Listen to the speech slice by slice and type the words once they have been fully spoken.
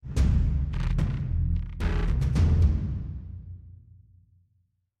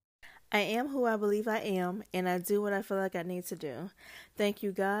I am who I believe I am, and I do what I feel like I need to do. Thank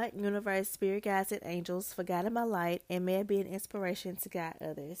you, God, universe, spirit guides, and angels for guiding my light, and may it be an inspiration to guide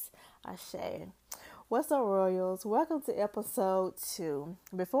others. Ashe. What's up, Royals? Welcome to episode 2.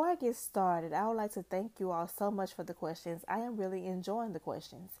 Before I get started, I would like to thank you all so much for the questions. I am really enjoying the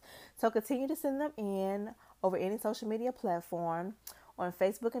questions. So continue to send them in over any social media platform. On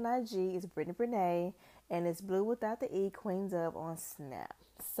Facebook and IG, it's Brittany Brene, and it's Blue without the E, Queen Dove on Snap.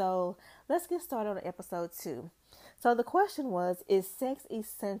 So let's get started on episode 2. So the question was, is sex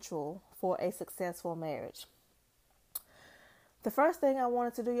essential for a successful marriage? The first thing I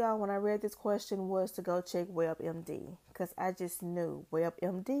wanted to do, y'all, when I read this question was to go check WebMD, because I just knew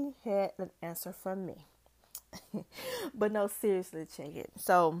WebMD had an answer for me. But no, seriously, check it.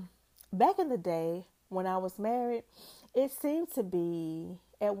 So back in the day when I was married, it seemed to be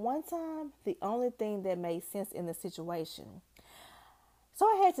at one time the only thing that made sense in the situation. So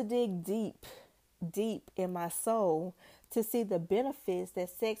I had to dig deep in my soul to see the benefits that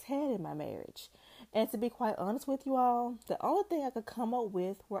sex had in my marriage. And to be quite honest with you all, the only thing I could come up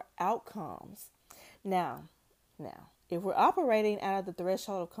with were outcomes. Now, if we're operating out of the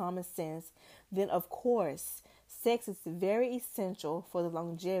threshold of common sense, then of course, sex is very essential for the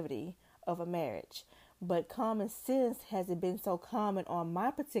longevity of a marriage. But common sense hasn't been so common on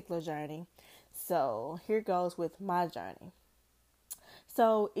my particular journey. So here goes with my journey.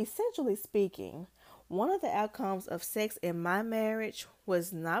 So, essentially speaking, one of the outcomes of sex in my marriage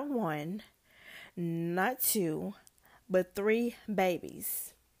was not one, not two, but 3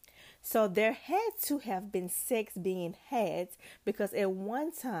 babies. So, there had to have been sex being had because at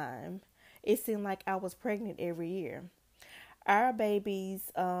one time it seemed like I was pregnant every year. Our babies,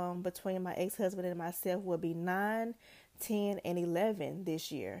 between my ex-husband and myself, will be 9, 10, and 11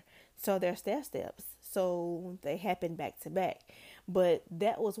 this year. So they're steps. So they happen back to back. But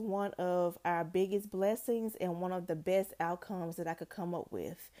that was one of our biggest blessings and one of the best outcomes that I could come up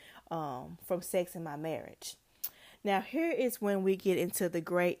with from sex in my marriage. Now, here is when we get into the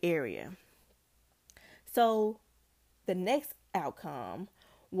gray area. So the next outcome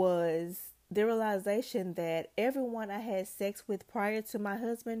was the realization that everyone I had sex with prior to my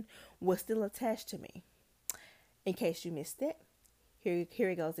husband was still attached to me. In case you missed it, here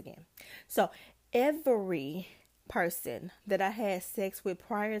it goes again. So every person that I had sex with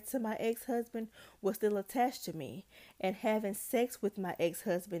prior to my ex-husband was still attached to me, and having sex with my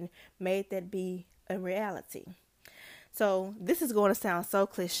ex-husband made that be a reality. So this is going to sound so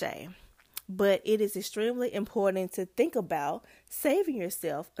cliche, but it is extremely important to think about saving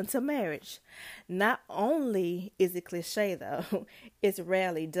yourself until marriage. Not only is it cliche though, it's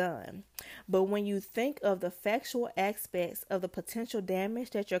rarely done. But when you think of the factual aspects of the potential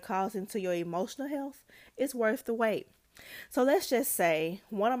damage that you're causing to your emotional health, it's worth the wait. So let's just say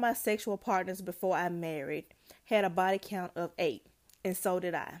one of my sexual partners before I married had a body count of 8, and so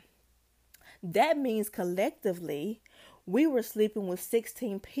did I. That means collectively we were sleeping with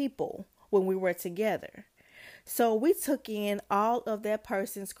 16 people when we were together. So we took in all of that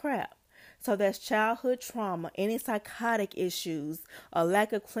person's crap. So that's childhood trauma, any psychotic issues, a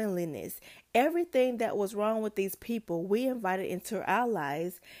lack of cleanliness, everything that was wrong with these people we invited into our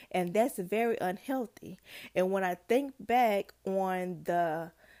lives, and that's very unhealthy. And when I think back on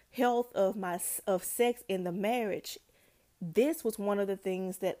the health of sex in the marriage, this was one of the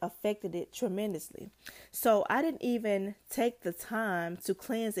things that affected it tremendously. So I didn't even take the time to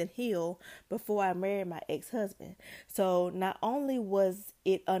cleanse and heal before I married my ex-husband. So not only was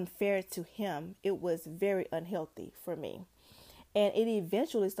it unfair to him, it was very unhealthy for me. And it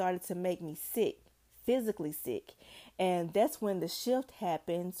eventually started to make me sick, physically sick. And that's when the shift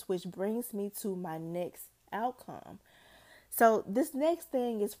happens, which brings me to my next outcome. So this next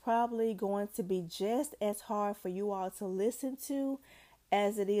thing is probably going to be just as hard for you all to listen to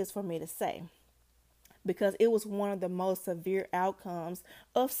as it is for me to say, because it was one of the most severe outcomes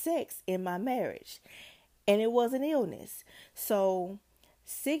of sex in my marriage, and it was an illness. So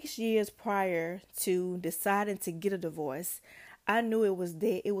 6 years prior to deciding to get a divorce, I knew it was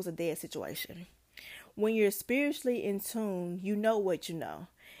dead. It was a dead situation. When you're spiritually in tune, you know what you know,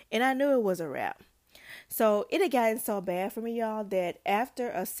 and I knew it was a wrap. So it had gotten so bad for me, y'all, that after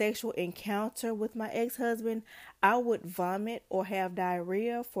a sexual encounter with my ex-husband, I would vomit or have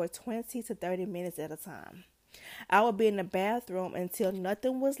diarrhea for 20 to 30 minutes at a time. I would be in the bathroom until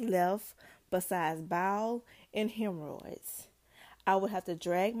nothing was left besides bowel and hemorrhoids. I would have to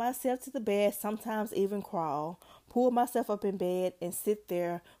drag myself to the bed, sometimes even crawl, pull myself up in bed, and sit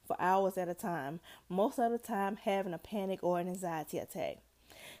there for hours at a time, most of the time having a panic or an anxiety attack.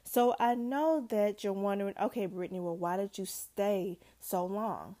 So I know that you're wondering, okay, Brittany, well, why did you stay so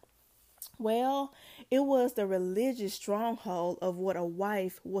long? Well, it was the religious stronghold of what a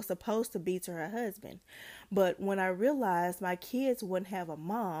wife was supposed to be to her husband. But when I realized my kids wouldn't have a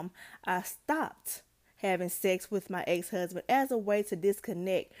mom, I stopped having sex with my ex-husband as a way to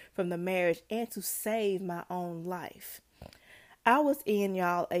disconnect from the marriage and to save my own life. I was in,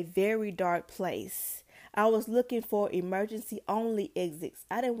 y'all, a very dark place. I was looking for emergency only exits.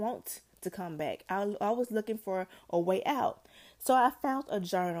 I didn't want to come back. I was looking for a way out. So I found a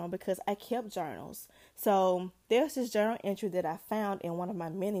journal because I kept journals. So there's this journal entry that I found in one of my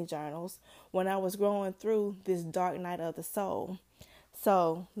mini journals when I was going through this dark night of the soul.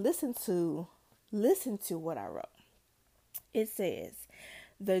 So listen to what I wrote. It says,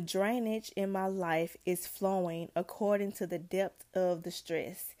 the drainage in my life is flowing according to the depth of the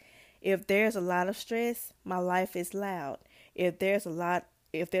stress. If there's a lot of stress, my life is loud. If there's a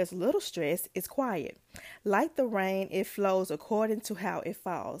little stress, it's quiet. Like the rain, it flows according to how it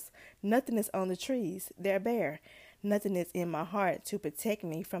falls. Nothing is on the trees, they're bare. Nothing is in my heart to protect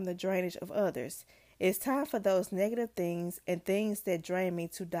me from the drainage of others. It's time for those negative things and things that drain me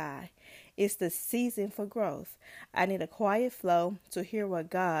to die. It's the season for growth. I need a quiet flow to hear what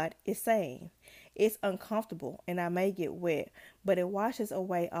God is saying. It's uncomfortable and I may get wet, but it washes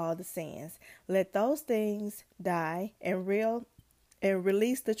away all the sins. Let those things die and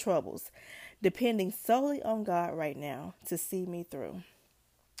release the troubles, depending solely on God right now to see me through.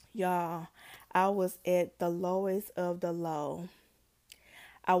 Y'all, I was at the lowest of the low.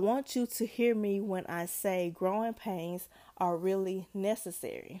 I want you to hear me when I say growing pains are really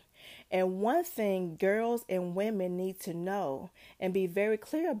necessary. And one thing girls and women need to know and be very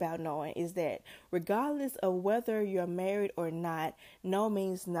clear about knowing is that regardless of whether you're married or not, no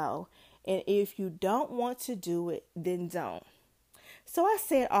means no. And if you don't want to do it, then don't. So I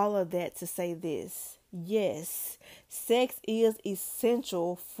said all of that to say this. Yes, sex is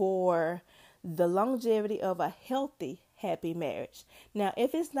essential for the longevity of a healthy, happy marriage. Now,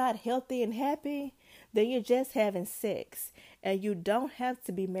 if it's not healthy and happy, then you're just having sex. And you don't have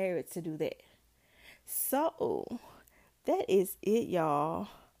to be married to do that. So, that is it, y'all,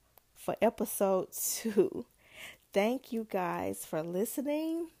 for episode 2. Thank you guys for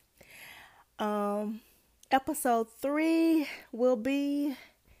listening. Episode 3 will be,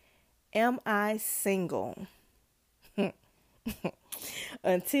 Am I Single?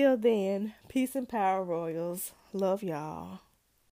 Until then, peace and power, Royals. Love y'all.